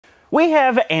We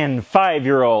have an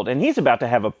 5-year-old, and he's about to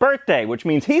have a birthday, which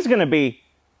means he's going to be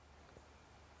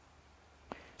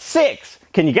 6.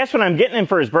 Can you guess what I'm getting him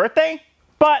for his birthday?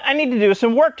 But I need to do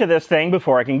some work to this thing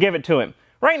before I can give it to him.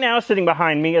 Right now, sitting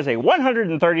behind me is a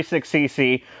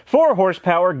 136cc,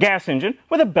 4-horsepower gas engine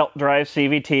with a belt drive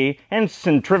CVT and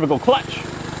centrifugal clutch.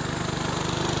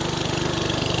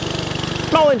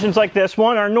 Small engines like this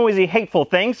one are noisy, hateful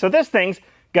things, so this thing's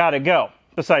gotta go.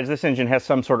 Besides, this engine has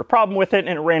some sort of problem with it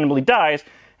and it randomly dies,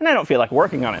 and I don't feel like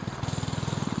working on it.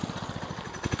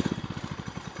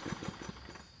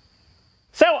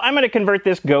 So I'm going to convert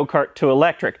this go-kart to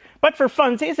electric. But for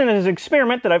funsies and as an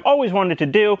experiment that I've always wanted to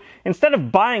do, instead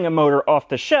of buying a motor off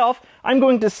the shelf, I'm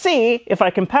going to see if I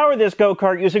can power this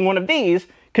go-kart using one of these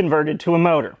converted to a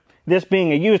motor. This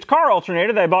being a used car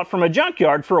alternator that I bought from a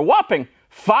junkyard for a whopping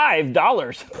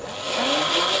 $5.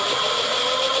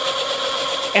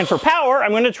 And for power,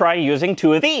 I'm going to try using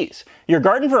 2 of these. Your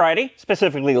garden variety,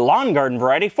 specifically lawn garden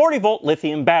variety, 40-volt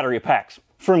lithium battery packs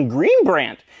from Green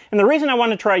Brand. And the reason I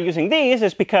want to try using these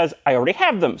is because I already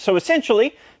have them. So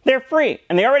essentially, they're free.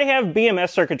 And they already have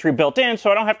BMS circuitry built in,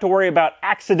 so I don't have to worry about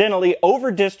accidentally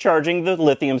over-discharging the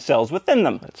lithium cells within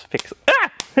them. Let's fix it.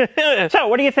 Ah! So,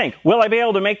 what do you think? Will I be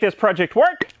able to make this project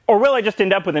work? Or will I just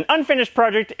end up with an unfinished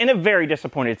project and a very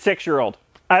disappointed 6-year-old?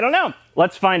 I don't know.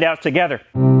 Let's find out together.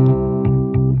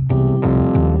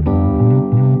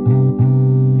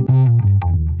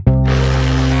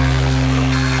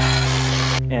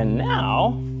 And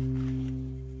now,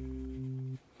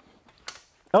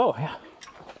 oh yeah.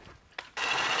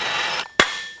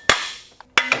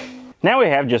 Now we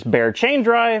have just bare chain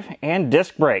drive and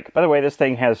disc brake. By the way, this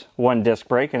thing has 1 disc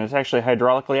brake and it's actually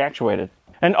hydraulically actuated.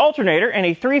 An alternator and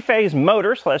a 3-phase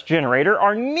motor/generator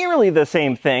are nearly the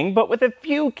same thing, but with a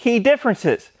few key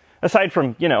differences. Aside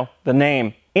from, you know, the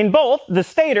name. In both, the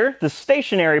stator, the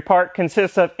stationary part,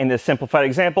 consists of, in this simplified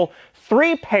example,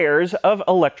 3 pairs of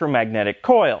electromagnetic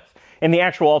coils. In the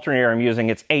actual alternator I'm using,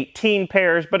 it's 18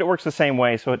 pairs, but it works the same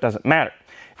way, so it doesn't matter.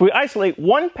 If we isolate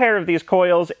 1 pair of these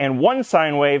coils and 1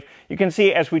 sine wave, you can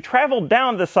see as we travel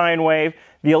down the sine wave,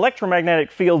 the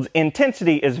electromagnetic field's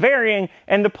intensity is varying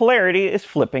and the polarity is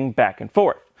flipping back and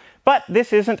forth. But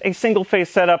this isn't a single-phase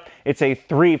setup, it's a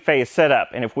 3-phase setup.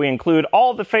 And if we include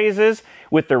all the phases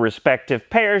with their respective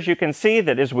pairs, you can see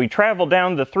that as we travel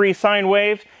down the 3 sine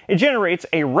waves, it generates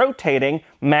a rotating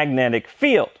magnetic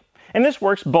field. And this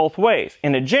works both ways.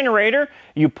 In a generator,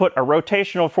 you put a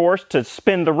rotational force to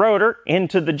spin the rotor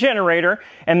into the generator,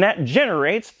 and that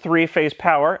generates 3-phase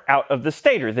power out of the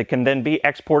stator that can then be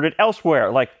exported elsewhere,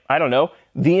 like, I don't know,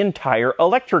 the entire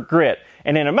electric grid.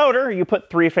 And in a motor, you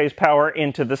put 3-phase power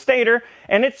into the stator,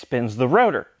 and it spins the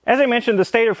rotor. As I mentioned, the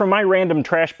stator from my random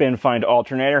trash bin find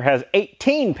alternator has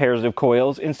 18 pairs of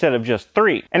coils instead of just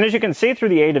 3. And as you can see through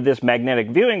the aid of this magnetic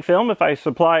viewing film, if I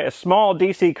supply a small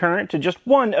DC current to just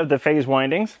 1 of the phase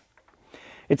windings,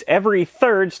 it's every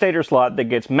 3rd stator slot that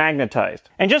gets magnetized.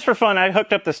 And just for fun, I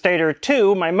hooked up the stator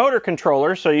to my motor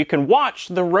controller so you can watch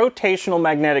the rotational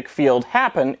magnetic field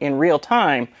happen in real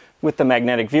time with the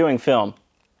magnetic viewing film.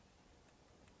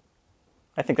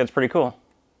 I think that's pretty cool.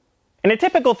 In a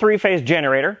typical 3-phase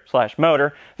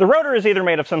generator/motor, the rotor is either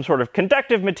made of some sort of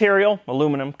conductive material,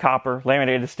 aluminum, copper,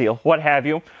 laminated steel, what have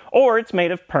you, or it's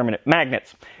made of permanent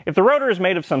magnets. If the rotor is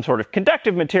made of some sort of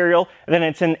conductive material, then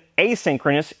it's an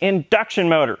asynchronous induction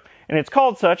motor. And it's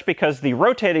called such because the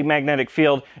rotating magnetic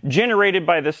field generated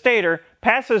by the stator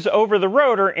passes over the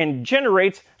rotor and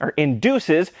generates, or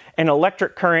induces, an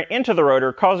electric current into the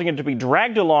rotor, causing it to be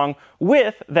dragged along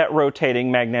with that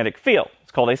rotating magnetic field.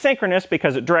 It's called asynchronous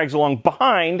because it drags along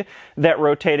behind that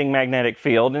rotating magnetic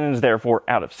field and is therefore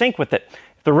out of sync with it.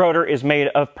 If the rotor is made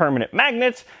of permanent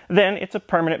magnets, then it's a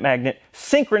permanent magnet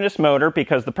synchronous motor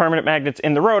because the permanent magnets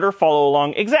in the rotor follow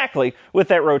along exactly with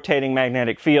that rotating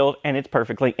magnetic field and it's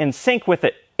perfectly in sync with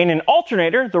it. In an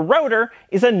alternator, the rotor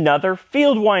is another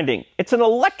field winding. It's an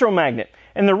electromagnet.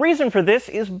 And the reason for this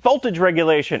is voltage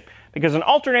regulation, because an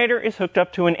alternator is hooked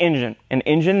up to an engine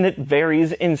that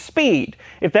varies in speed.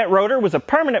 If that rotor was a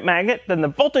permanent magnet, then the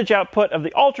voltage output of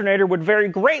the alternator would vary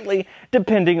greatly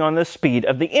depending on the speed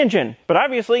of the engine. But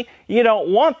obviously, you don't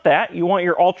want that. You want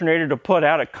your alternator to put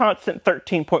out a constant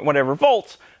 13 point whatever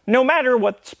volts, no matter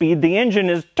what speed the engine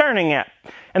is turning at.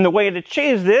 And the way to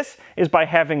achieve this is by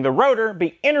having the rotor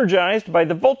be energized by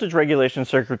the voltage regulation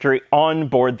circuitry on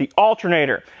board the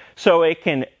alternator. So it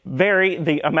can vary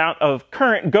the amount of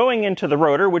current going into the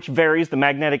rotor, which varies the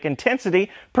magnetic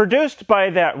intensity produced by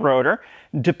that rotor,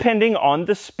 depending on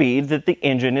the speed that the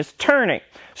engine is turning.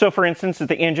 So for instance, if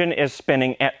the engine is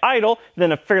spinning at idle,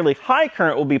 then a fairly high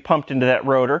current will be pumped into that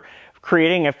rotor,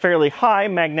 creating a fairly high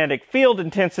magnetic field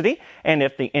intensity, and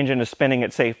if the engine is spinning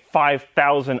at, say,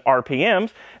 5,000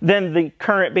 RPMs, then the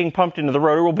current being pumped into the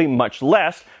rotor will be much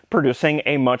less, producing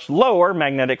a much lower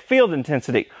magnetic field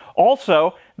intensity.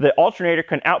 Also, the alternator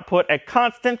can output a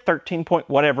constant 13 point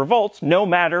whatever volts, no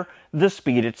matter the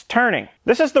speed it's turning.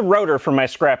 This is the rotor for my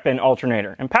scrap bin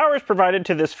alternator, and power is provided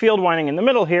to this field winding in the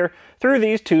middle here through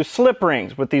these two slip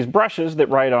rings with these brushes that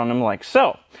ride on them like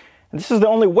so. This is the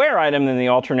only wear item in the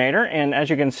alternator, and as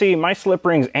you can see, my slip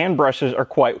rings and brushes are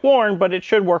quite worn, but it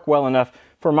should work well enough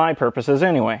for my purposes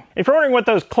anyway. If you're wondering what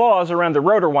those claws around the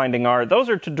rotor winding are, those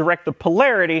are to direct the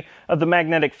polarity of the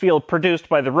magnetic field produced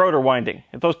by the rotor winding.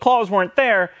 If those claws weren't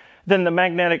there, then the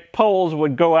magnetic poles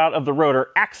would go out of the rotor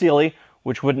axially,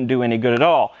 which wouldn't do any good at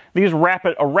all. These wrap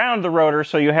it around the rotor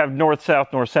so you have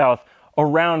north-south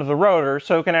around the rotor,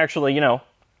 so it can actually,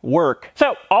 work.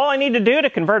 So all I need to do to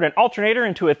convert an alternator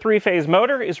into a three-phase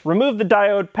motor is remove the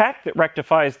diode pack that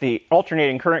rectifies the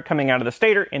alternating current coming out of the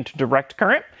stator into direct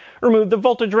current, remove the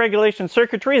voltage regulation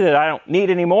circuitry that I don't need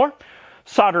anymore,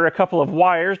 solder a couple of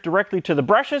wires directly to the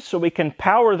brushes so we can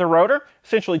power the rotor,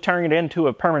 essentially turning it into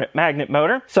a permanent magnet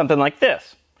motor, something like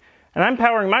this. And I'm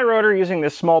powering my rotor using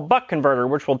this small buck converter,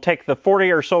 which will take the 40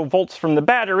 or so volts from the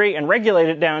battery and regulate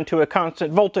it down to a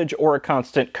constant voltage or a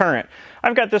constant current.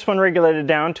 I've got this one regulated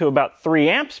down to about 3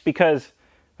 amps because,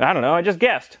 I don't know, I just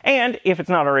guessed. And if it's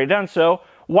not already done so,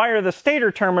 wire the stator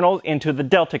terminals into the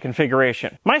delta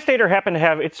configuration. My stator happened to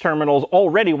have its terminals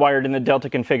already wired in the delta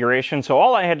configuration, so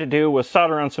all I had to do was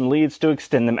solder on some leads to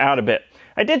extend them out a bit.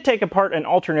 I did take apart an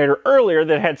alternator earlier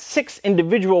that had 6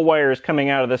 individual wires coming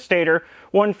out of the stator,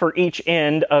 one for each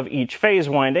end of each phase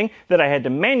winding, that I had to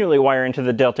manually wire into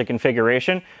the delta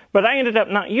configuration, but I ended up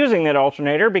not using that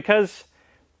alternator because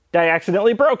I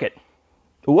accidentally broke it.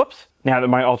 Whoops. Now that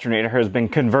my alternator has been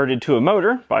converted to a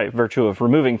motor, by virtue of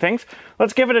removing things,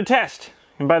 let's give it a test.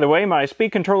 And by the way, my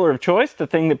speed controller of choice, the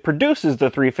thing that produces the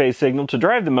three-phase signal to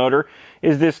drive the motor,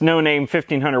 is this no-name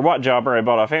 1500 watt jobber I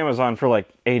bought off Amazon for like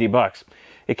 80 bucks.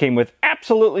 It came with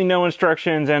absolutely no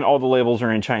instructions and all the labels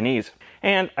are in Chinese.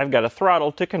 And I've got a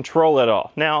throttle to control it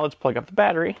all. Now let's plug up the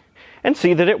battery and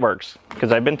see that it works,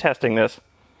 because I've been testing this.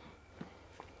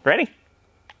 Ready?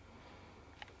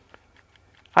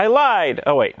 I lied!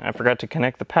 Oh wait, I forgot to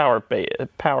connect the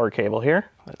power cable here.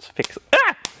 Let's fix it.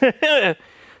 Ah!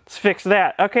 Let's fix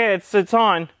that. Okay, it's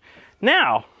on.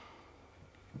 Now,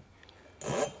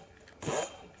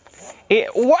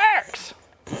 it works!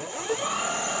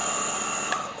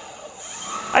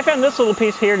 I found this little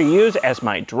piece here to use as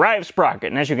my drive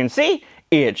sprocket, and as you can see,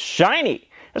 it's shiny.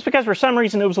 That's because for some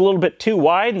reason it was a little bit too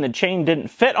wide and the chain didn't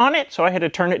fit on it, so I had to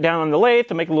turn it down on the lathe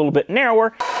to make it a little bit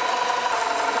narrower,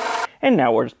 and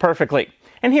now it works perfectly.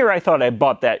 And here I thought I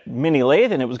bought that mini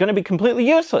lathe and it was going to be completely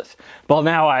useless. Well,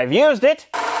 now I've used it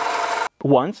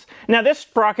once. Now this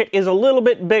sprocket is a little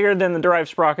bit bigger than the drive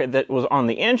sprocket that was on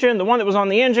the engine. The one that was on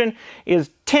the engine is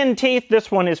 10 teeth.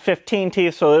 This one is 15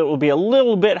 teeth, so it will be a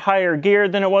little bit higher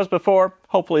geared than it was before.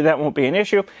 Hopefully that won't be an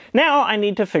issue. Now I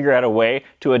need to figure out a way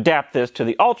to adapt this to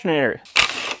the alternator.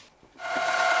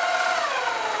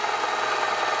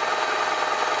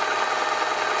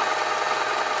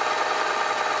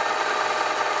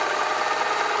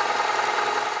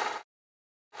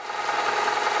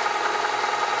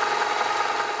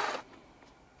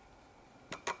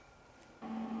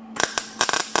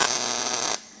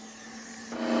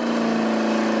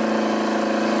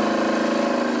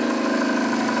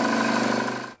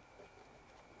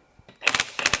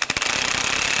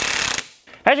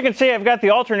 As you can see, I've got the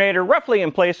alternator roughly in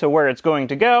place of where it's going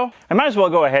to go. I might as well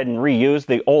go ahead and reuse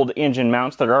the old engine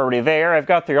mounts that are already there. I've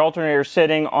got the alternator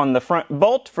sitting on the front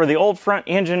bolt for the old front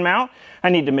engine mount. I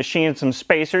need to machine some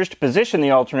spacers to position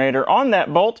the alternator on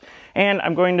that bolt, and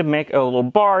I'm going to make a little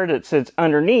bar that sits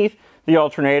underneath the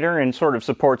alternator and sort of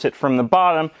supports it from the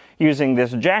bottom using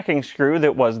this jacking screw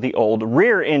that was the old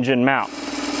rear engine mount.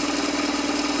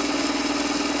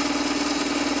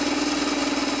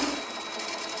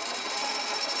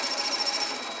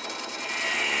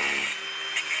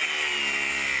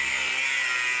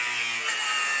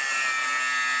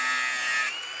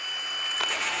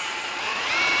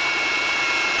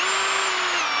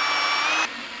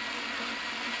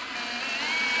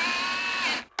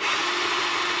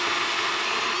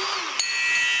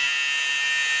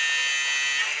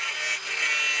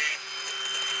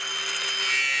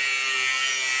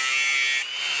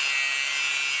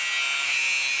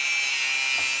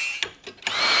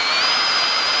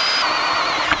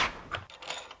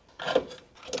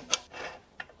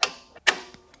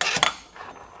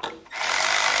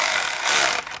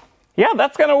 Yeah,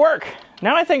 that's gonna work.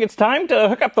 Now I think it's time to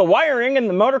hook up the wiring and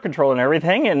the motor control and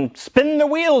everything and spin the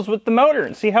wheels with the motor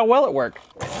and see how well it works.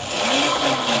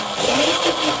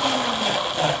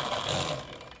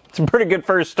 It's a pretty good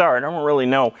first start. I don't really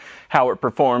know how it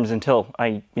performs until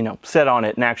I, sit on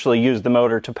it and actually use the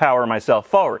motor to power myself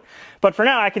forward. But for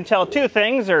now, I can tell two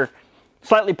things are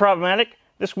slightly problematic.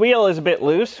 This wheel is a bit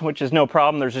loose, which is no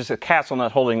problem. There's just a castle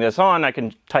nut holding this on. I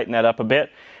can tighten that up a bit.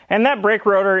 And that brake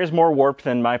rotor is more warped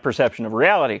than my perception of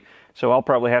reality. So I'll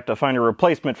probably have to find a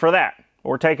replacement for that.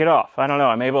 Or take it off. I don't know.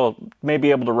 I may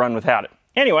be able to run without it.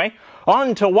 Anyway,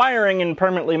 on to wiring and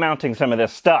permanently mounting some of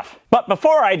this stuff. But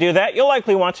before I do that, you'll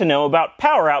likely want to know about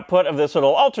power output of this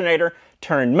little alternator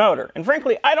turned motor. And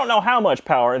frankly, I don't know how much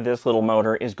power this little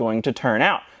motor is going to turn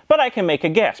out. But I can make a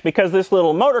guess, because this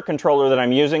little motor controller that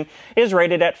I'm using is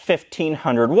rated at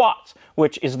 1500 watts,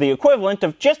 which is the equivalent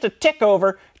of just a tick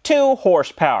over 2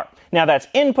 horsepower. Now that's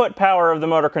input power of the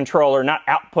motor controller, not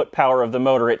output power of the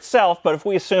motor itself, but if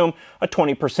we assume a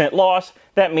 20% loss,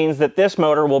 that means that this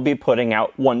motor will be putting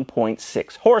out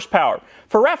 1.6 horsepower.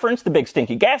 For reference, the big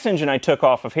stinky gas engine I took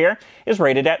off of here is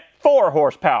rated at 4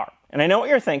 horsepower. And I know what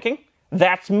you're thinking,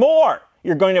 that's more!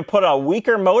 You're going to put a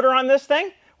weaker motor on this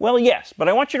thing? Well, yes, but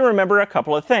I want you to remember a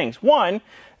couple of things. One,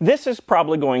 this is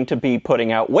probably going to be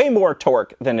putting out way more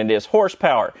torque than it is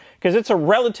horsepower, because it's a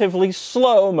relatively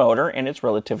slow motor and it's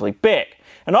relatively big.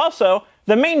 And also,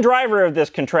 the main driver of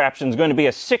this contraption is going to be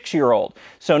a 6-year-old.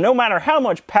 So no matter how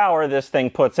much power this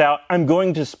thing puts out, I'm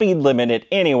going to speed limit it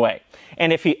anyway.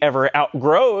 And if he ever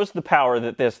outgrows the power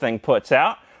that this thing puts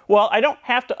out, well, I don't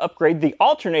have to upgrade the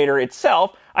alternator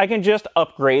itself, I can just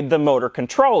upgrade the motor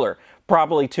controller,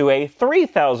 probably to a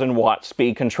 3000 watt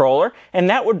speed controller, and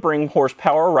that would bring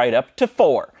horsepower right up to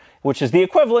 4, which is the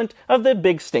equivalent of the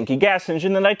big stinky gas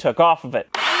engine that I took off of it.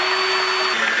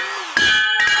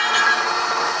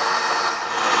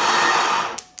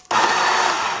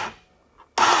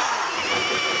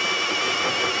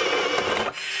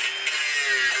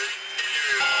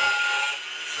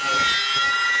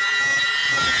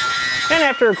 And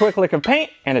after a quick lick of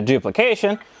paint and a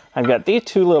duplication, I've got these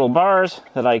two little bars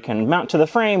that I can mount to the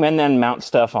frame and then mount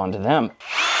stuff onto them.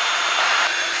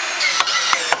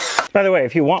 By the way,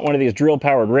 if you want one of these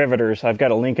drill-powered riveters, I've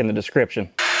got a link in the description.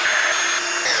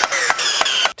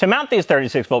 To mount these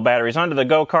 36-volt batteries onto the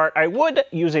go-kart, I would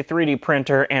use a 3D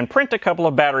printer and print a couple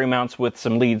of battery mounts with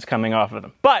some leads coming off of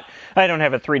them. But I don't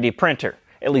have a 3D printer.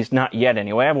 At least not yet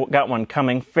anyway. I've got one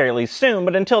coming fairly soon,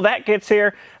 but until that gets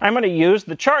here, I'm going to use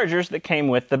the chargers that came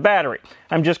with the battery.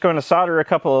 I'm just going to solder a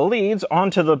couple of leads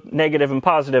onto the negative and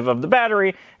positive of the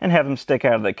battery and have them stick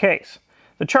out of the case.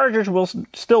 The chargers will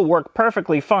still work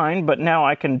perfectly fine, but now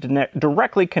I can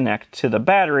directly connect to the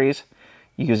batteries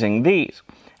using these.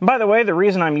 And by the way, the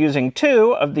reason I'm using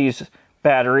 2 of these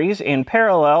batteries in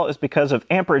parallel is because of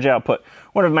amperage output.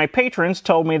 One of my patrons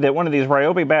told me that one of these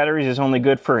Ryobi batteries is only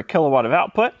good for 1 kilowatt of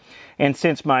output, and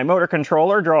since my motor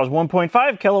controller draws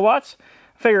 1.5 kilowatts,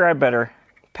 I figure I better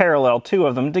parallel 2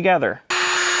 of them together.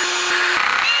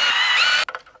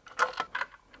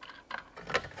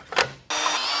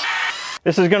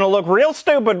 This is going to look real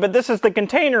stupid, but this is the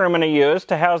container I'm going to use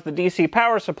to house the DC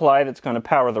power supply that's going to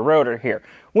power the rotor here.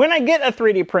 When I get a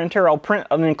 3D printer, I'll print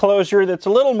an enclosure that's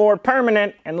a little more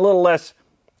permanent and a little less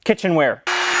kitchenware.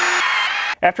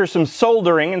 After some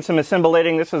soldering and some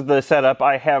assemblating, this is the setup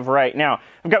I have right now.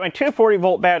 I've got my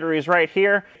 240-volt batteries right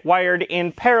here, wired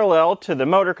in parallel to the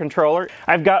motor controller.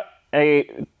 I've got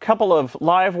a couple of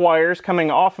live wires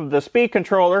coming off of the speed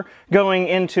controller going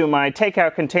into my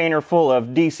takeout container full of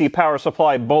DC power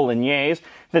supply bolognese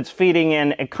that's feeding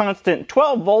in a constant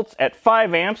 12 volts at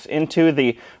 5 amps into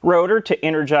the rotor to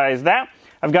energize that.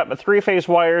 I've got my 3-phase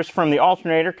wires from the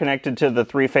alternator connected to the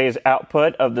 3-phase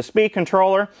output of the speed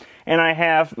controller, and I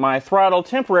have my throttle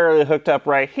temporarily hooked up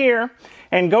right here,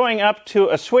 and going up to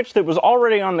a switch that was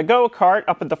already on the go-kart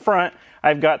up at the front,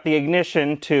 I've got the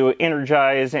ignition to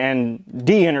energize and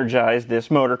de-energize this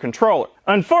motor controller.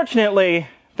 Unfortunately,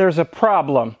 there's a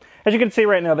problem. As you can see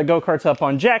right now, the go-kart's up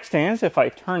on jack stands. If I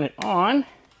turn it on and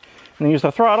then use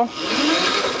the throttle,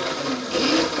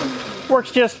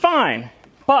 works just fine.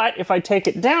 But if I take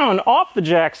it down off the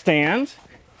jack stands,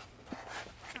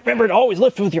 remember to always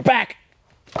lift with your back.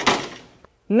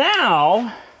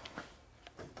 Now,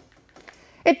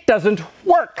 it doesn't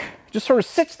work. It just sort of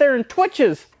sits there and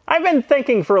twitches. I've been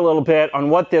thinking for a little bit on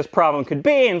what this problem could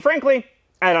be, and frankly,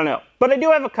 I don't know. But I do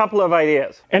have a couple of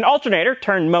ideas. An alternator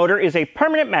turned motor is a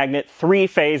permanent magnet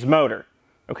 3-phase motor.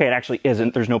 Okay, it actually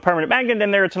isn't. There's no permanent magnet in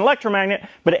there. It's an electromagnet,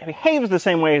 but it behaves the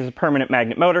same way as a permanent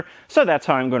magnet motor, so that's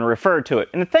how I'm going to refer to it.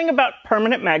 And the thing about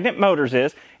permanent magnet motors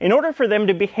is, in order for them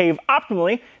to behave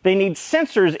optimally, they need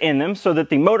sensors in them so that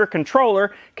the motor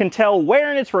controller can tell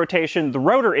where in its rotation the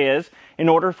rotor is in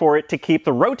order for it to keep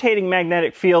the rotating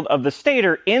magnetic field of the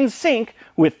stator in sync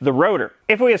with the rotor.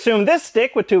 If we assume this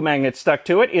stick with 2 magnets stuck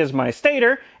to it is my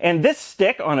stator, and this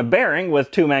stick on a bearing with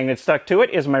 2 magnets stuck to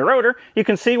it is my rotor, you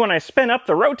can see when I spin up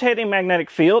the rotating magnetic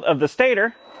field of the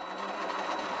stator,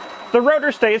 the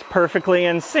rotor stays perfectly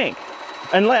in sync,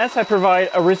 unless I provide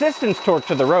a resistance torque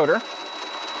to the rotor.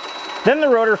 Then the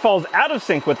rotor falls out of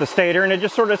sync with the stator and it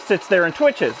just sort of sits there and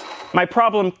twitches. My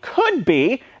problem could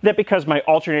be that because my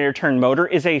alternator turned motor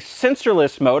is a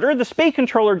sensorless motor, the speed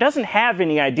controller doesn't have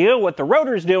any idea what the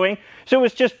rotor is doing, so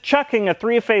it's just chucking a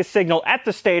 3-phase signal at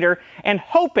the stator and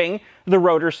hoping the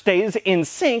rotor stays in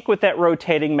sync with that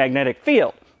rotating magnetic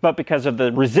field. But because of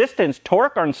the resistance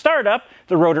torque on startup,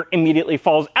 the rotor immediately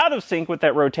falls out of sync with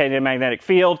that rotating magnetic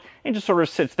field and just sort of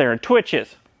sits there and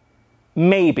twitches.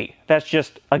 Maybe. That's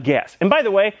just a guess. And by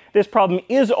the way, this problem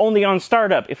is only on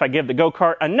startup. If I give the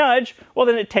go-kart a nudge, well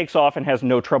then it takes off and has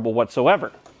no trouble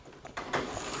whatsoever.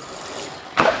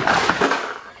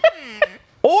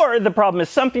 Or the problem is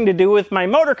something to do with my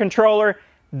motor controller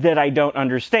that I don't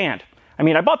understand. I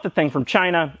mean, I bought the thing from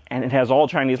China, and it has all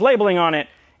Chinese labeling on it,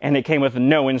 and it came with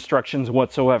no instructions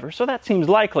whatsoever, so that seems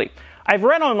likely. I've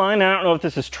read online, and I don't know if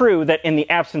this is true, that in the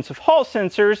absence of Hall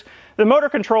sensors, the motor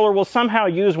controller will somehow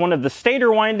use one of the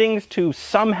stator windings to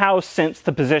somehow sense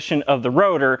the position of the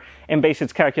rotor and base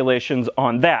its calculations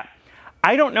on that.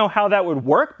 I don't know how that would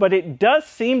work, but it does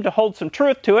seem to hold some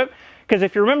truth to it, because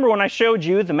if you remember when I showed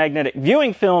you the magnetic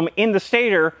viewing film in the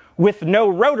stator with no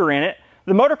rotor in it,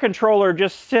 the motor controller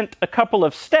just sent a couple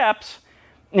of steps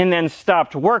and then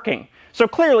stopped working. So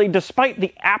clearly, despite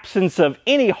the absence of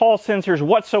any Hall sensors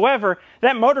whatsoever,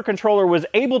 that motor controller was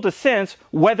able to sense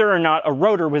whether or not a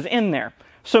rotor was in there.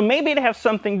 So maybe it has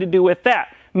something to do with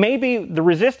that. Maybe the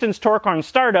resistance torque on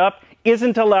startup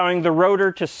isn't allowing the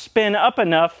rotor to spin up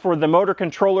enough for the motor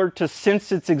controller to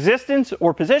sense its existence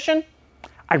or position?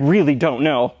 I really don't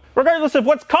know. Regardless of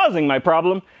what's causing my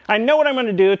problem, I know what I'm going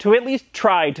to do to at least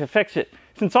try to fix it.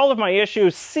 Since all of my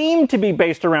issues seem to be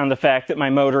based around the fact that my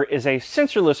motor is a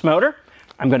sensorless motor,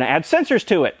 I'm going to add sensors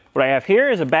to it. What I have here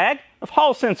is a bag of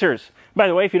Hall sensors. By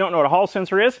the way, if you don't know what a Hall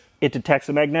sensor is, it detects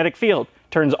a magnetic field.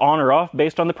 Turns on or off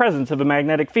based on the presence of a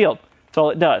magnetic field. That's all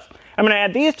it does. I'm going to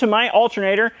add these to my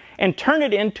alternator and turn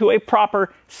it into a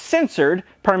proper sensored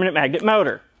permanent magnet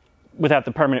motor without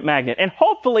the permanent magnet. And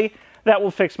hopefully that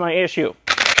will fix my issue.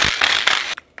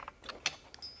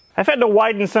 I've had to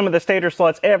widen some of the stator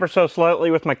slots ever so slightly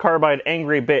with my carbide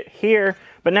angry bit here,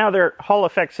 but now their Hall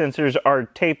effect sensors are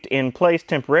taped in place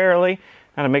temporarily.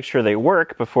 Now to make sure they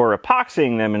work before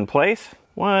epoxying them in place.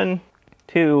 1,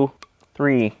 2,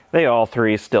 3. They all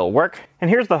 3 still work. And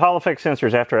here's the Hall effect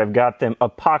sensors after I've got them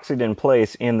epoxied in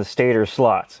place in the stator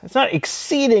slots. It's not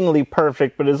exceedingly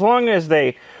perfect, but as long as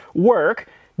they work,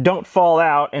 don't fall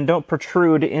out, and don't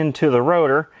protrude into the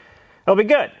rotor, they'll be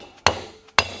good.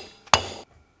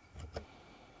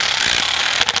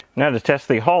 Now to test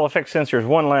the Hall effect sensors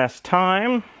one last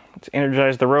time, let's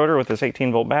energize the rotor with this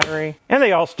 18-volt battery, and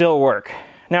they all still work.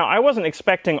 Now, I wasn't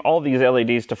expecting all these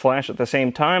LEDs to flash at the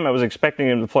same time. I was expecting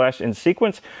them to flash in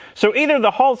sequence, so either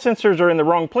the Hall sensors are in the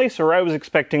wrong place or I was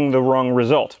expecting the wrong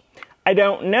result. I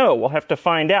don't know. We'll have to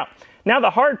find out. Now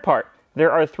the hard part.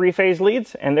 There are 3-phase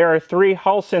leads and there are 3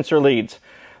 Hall sensor leads.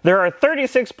 There are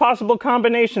 36 possible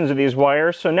combinations of these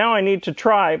wires, so now I need to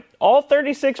try all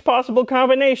 36 possible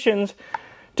combinations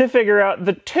to figure out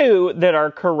the 2 that are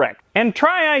correct. And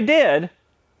try I did,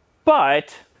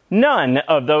 but none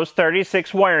of those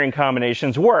 36 wiring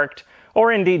combinations worked,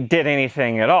 or indeed did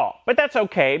anything at all. But that's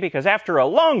okay, because after a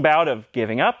long bout of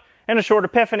giving up and a short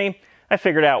epiphany, I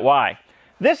figured out why.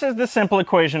 This is the simple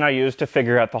equation I used to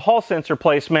figure out the Hall sensor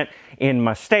placement in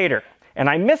my stator. And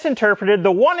I misinterpreted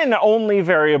the one and only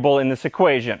variable in this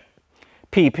equation,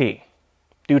 PP.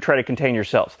 Do try to contain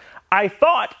yourselves. I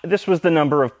thought this was the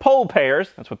number of pole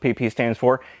pairs, that's what PP stands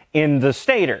for, in the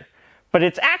stator. But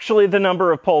it's actually the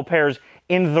number of pole pairs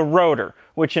in the rotor,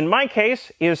 which in my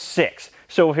case is 6.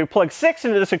 So if we plug 6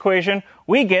 into this equation,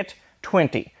 we get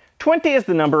 20. 20 is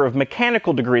the number of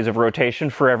mechanical degrees of rotation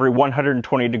for every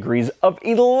 120 degrees of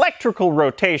electrical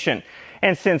rotation.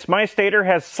 And since my stator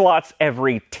has slots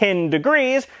every 10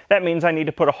 degrees, that means I need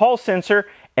to put a Hall sensor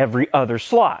every other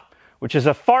slot, which is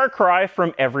a far cry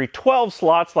from every 12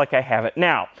 slots like I have it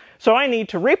now. So I need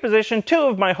to reposition 2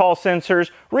 of my Hall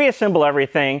sensors, reassemble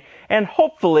everything, and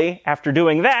hopefully, after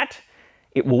doing that,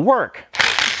 it will work.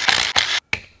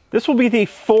 This will be the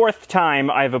 4th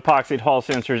time I've epoxied hall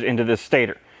sensors into this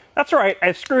stator. That's right,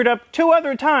 I've screwed up 2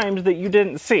 other times that you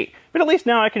didn't see, but at least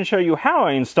now I can show you how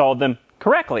I installed them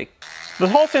correctly. The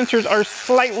hall sensors are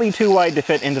slightly too wide to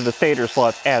fit into the stator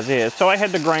slots as is, so I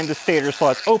had to grind the stator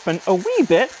slots open a wee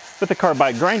bit with a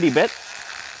carbide grindy bit.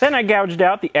 Then I gouged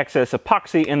out the excess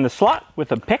epoxy in the slot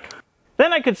with a pick.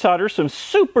 Then I could solder some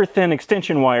super thin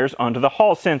extension wires onto the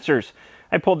hall sensors.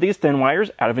 I pulled these thin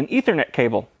wires out of an Ethernet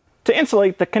cable. To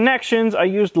insulate the connections, I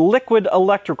used liquid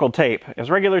electrical tape,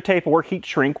 as regular tape or heat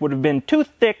shrink would have been too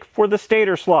thick for the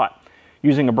stator slot.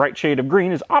 Using a bright shade of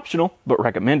green is optional, but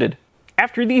recommended.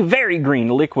 After the very green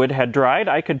liquid had dried,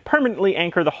 I could permanently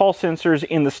anchor the hall sensors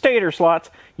in the stator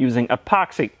slots using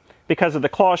epoxy. Because of the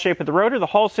claw shape of the rotor, the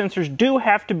hall sensors do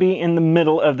have to be in the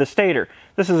middle of the stator.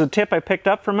 This is a tip I picked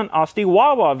up from an Austin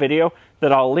Wawa video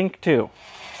that I'll link to.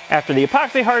 After the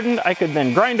epoxy hardened, I could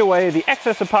then grind away the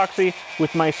excess epoxy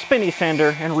with my spinny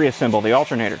sander and reassemble the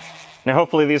alternator. Now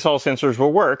hopefully these hall sensors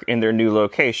will work in their new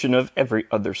location of every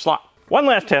other slot. One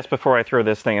last test before I throw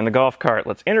this thing in the golf cart.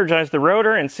 Let's energize the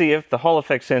rotor and see if the Hall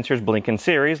effect sensors blink in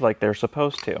series like they're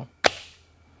supposed to.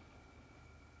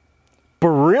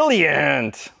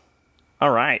 Brilliant!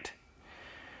 Alright.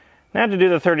 Now to do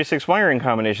the 36 wiring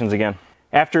combinations again.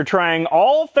 After trying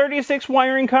all 36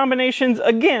 wiring combinations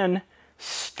again,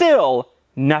 still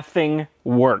nothing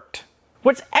worked.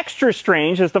 What's extra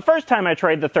strange is the first time I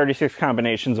tried the 36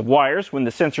 combinations of wires when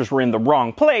the sensors were in the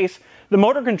wrong place, the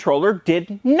motor controller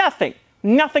did nothing.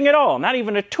 Nothing at all, not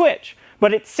even a twitch.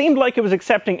 But it seemed like it was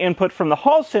accepting input from the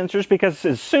hall sensors because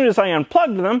as soon as I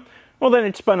unplugged them, well then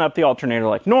it spun up the alternator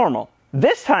like normal.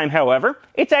 This time, however,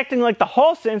 it's acting like the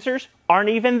hall sensors aren't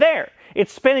even there.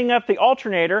 It's spinning up the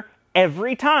alternator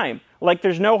every time, like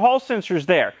there's no hall sensors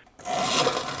there.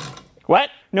 What?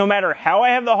 No matter how I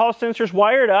have the hall sensors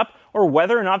wired up, or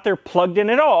whether or not they're plugged in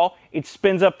at all, it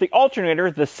spins up the alternator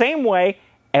the same way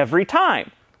every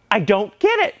time. I don't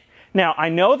get it. Now, I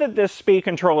know that this speed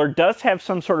controller does have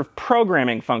some sort of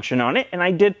programming function on it, and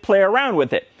I did play around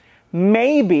with it.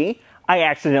 Maybe I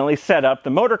accidentally set up the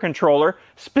motor controller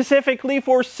specifically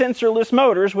for sensorless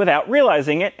motors without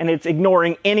realizing it, and it's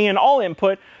ignoring any and all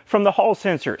input from the hall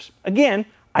sensors. Again,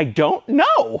 I don't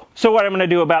know. So what I'm going to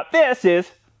do about this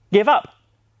is give up.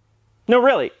 No,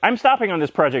 really, I'm stopping on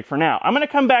this project for now. I'm going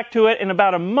to come back to it in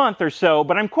about a month or so,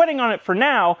 but I'm quitting on it for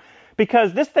now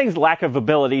because this thing's lack of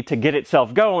ability to get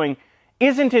itself going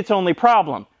isn't its only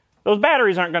problem. Those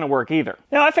batteries aren't going to work either.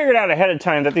 Now, I figured out ahead of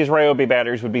time that these Ryobi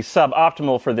batteries would be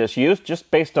suboptimal for this use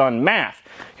just based on math,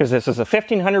 because this is a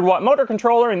 1500 watt motor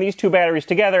controller and these 2 batteries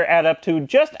together add up to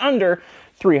just under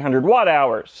 300 watt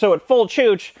hours. So at full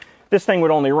chooch, this thing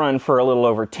would only run for a little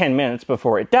over 10 minutes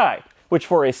before it died, which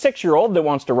for a 6-year-old that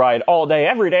wants to ride all day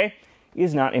every day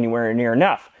is not anywhere near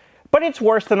enough. But it's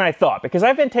worse than I thought, because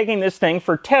I've been taking this thing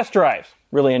for test drives.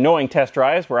 Really annoying test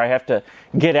drives where I have to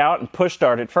get out and push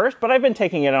start it first, but I've been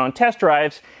taking it on test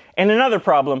drives, and another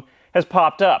problem has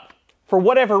popped up. For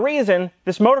whatever reason,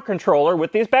 this motor controller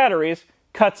with these batteries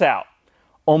cuts out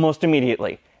almost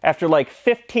immediately. After like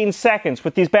 15 seconds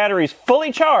with these batteries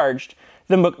fully charged,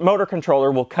 the motor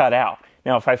controller will cut out.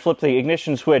 Now, if I flip the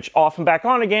ignition switch off and back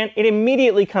on again, it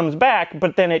immediately comes back,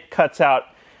 but then it cuts out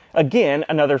again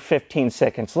another 15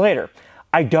 seconds later.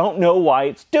 I don't know why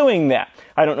it's doing that.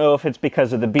 I don't know if it's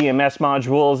because of the BMS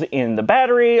modules in the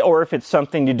battery, or if it's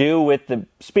something to do with the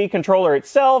speed controller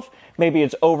itself. Maybe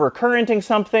it's overcurrenting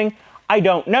something. I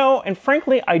don't know, and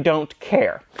frankly, I don't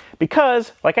care.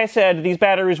 Because, like I said, these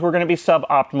batteries were going to be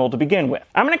suboptimal to begin with.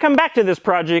 I'm going to come back to this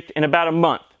project in about a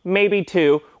month, maybe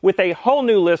 2, with a whole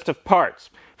new list of parts.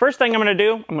 First thing I'm going to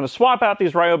do, I'm going to swap out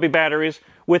these Ryobi batteries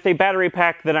with a battery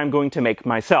pack that I'm going to make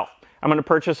myself. I'm going to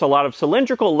purchase a lot of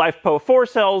cylindrical LiFePO 4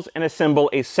 cells and assemble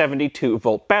a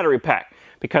 72-volt battery pack.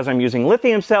 Because I'm using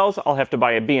lithium cells, I'll have to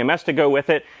buy a BMS to go with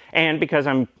it, and because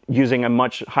I'm using a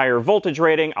much higher voltage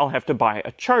rating, I'll have to buy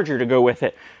a charger to go with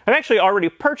it. I've actually already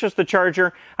purchased the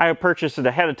charger. I purchased it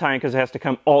ahead of time because it has to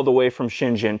come all the way from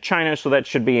Shenzhen, China, so that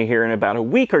should be here in about a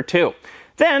week or 2.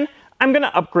 Then, I'm going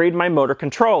to upgrade my motor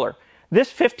controller.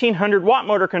 This 1500 watt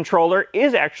motor controller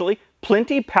is actually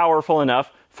plenty powerful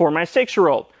enough for my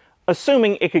 6-year-old.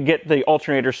 Assuming it could get the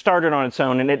alternator started on its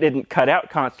own and it didn't cut out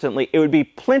constantly, it would be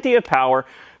plenty of power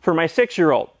for my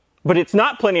 6-year-old. But it's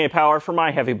not plenty of power for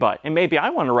my heavy butt, and maybe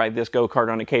I want to ride this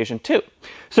go-kart on occasion too.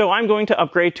 So I'm going to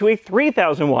upgrade to a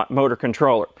 3000 watt motor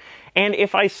controller. And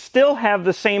if I still have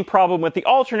the same problem with the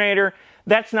alternator,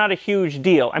 that's not a huge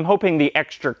deal. I'm hoping the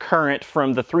extra current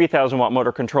from the 3000 watt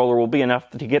motor controller will be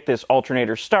enough to get this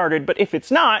alternator started, but if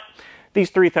it's not, these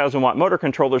 3000 watt motor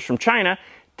controllers from China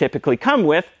typically come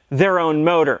with their own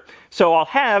motor. So I'll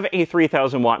have a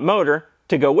 3000 watt motor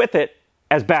to go with it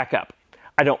as backup.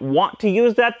 I don't want to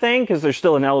use that thing because there's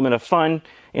still an element of fun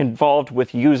involved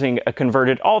with using a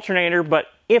converted alternator, but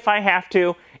if I have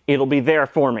to, it'll be there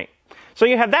for me. So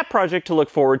you have that project to look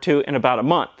forward to in about a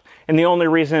month. And the only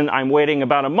reason I'm waiting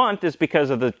about a month is because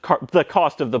of the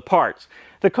cost of the parts.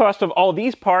 The cost of all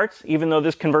these parts, even though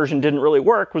this conversion didn't really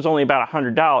work, was only about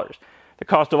 $100. The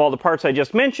cost of all the parts I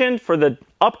just mentioned for the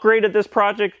upgrade of this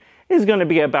project is going to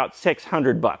be about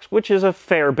 $600, which is a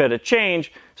fair bit of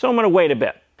change, so I'm going to wait a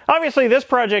bit. Obviously, this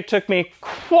project took me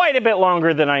quite a bit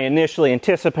longer than I initially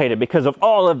anticipated because of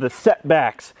all of the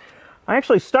setbacks. I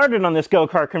actually started on this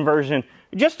go-kart conversion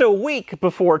just a week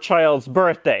before Child's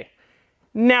birthday.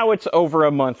 Now it's over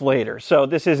a month later, so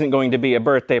this isn't going to be a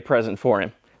birthday present for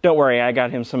him. Don't worry, I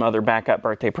got him some other backup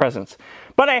birthday presents.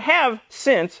 But I have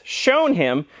since shown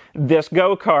him this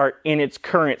go-kart in its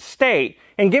current state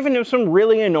and given him some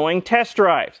really annoying test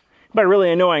drives. By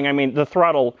really annoying, I mean the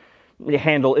throttle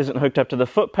handle isn't hooked up to the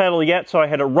foot pedal yet, so I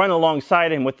had to run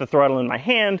alongside him with the throttle in my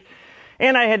hand,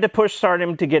 and I had to push start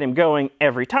him to get him going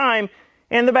every time,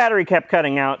 and the battery kept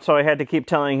cutting out, so I had to keep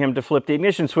telling him to flip the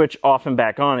ignition switch off and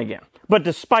back on again. But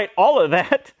despite all of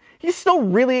that, he's still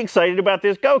really excited about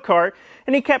this go-kart,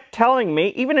 and he kept telling me,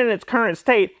 even in its current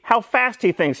state, how fast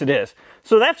he thinks it is.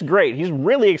 So that's great. He's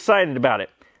really excited about it.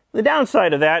 The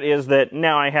downside of that is that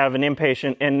now I have an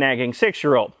impatient and nagging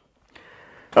 6-year-old.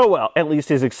 Oh well, at least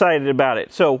he's excited about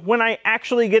it. So when I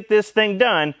actually get this thing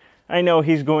done, I know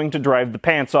he's going to drive the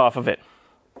pants off of it.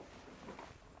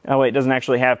 Oh wait, it doesn't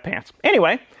actually have pants.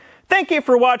 Anyway, thank you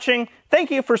for watching.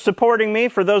 Thank you for supporting me,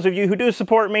 for those of you who do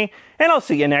support me, and I'll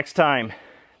see you next time.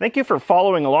 Thank you for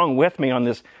following along with me on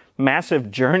this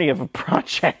massive journey of a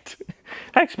project.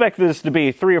 I expected this to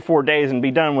be 3 or 4 days and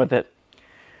be done with it.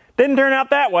 Didn't turn out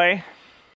that way.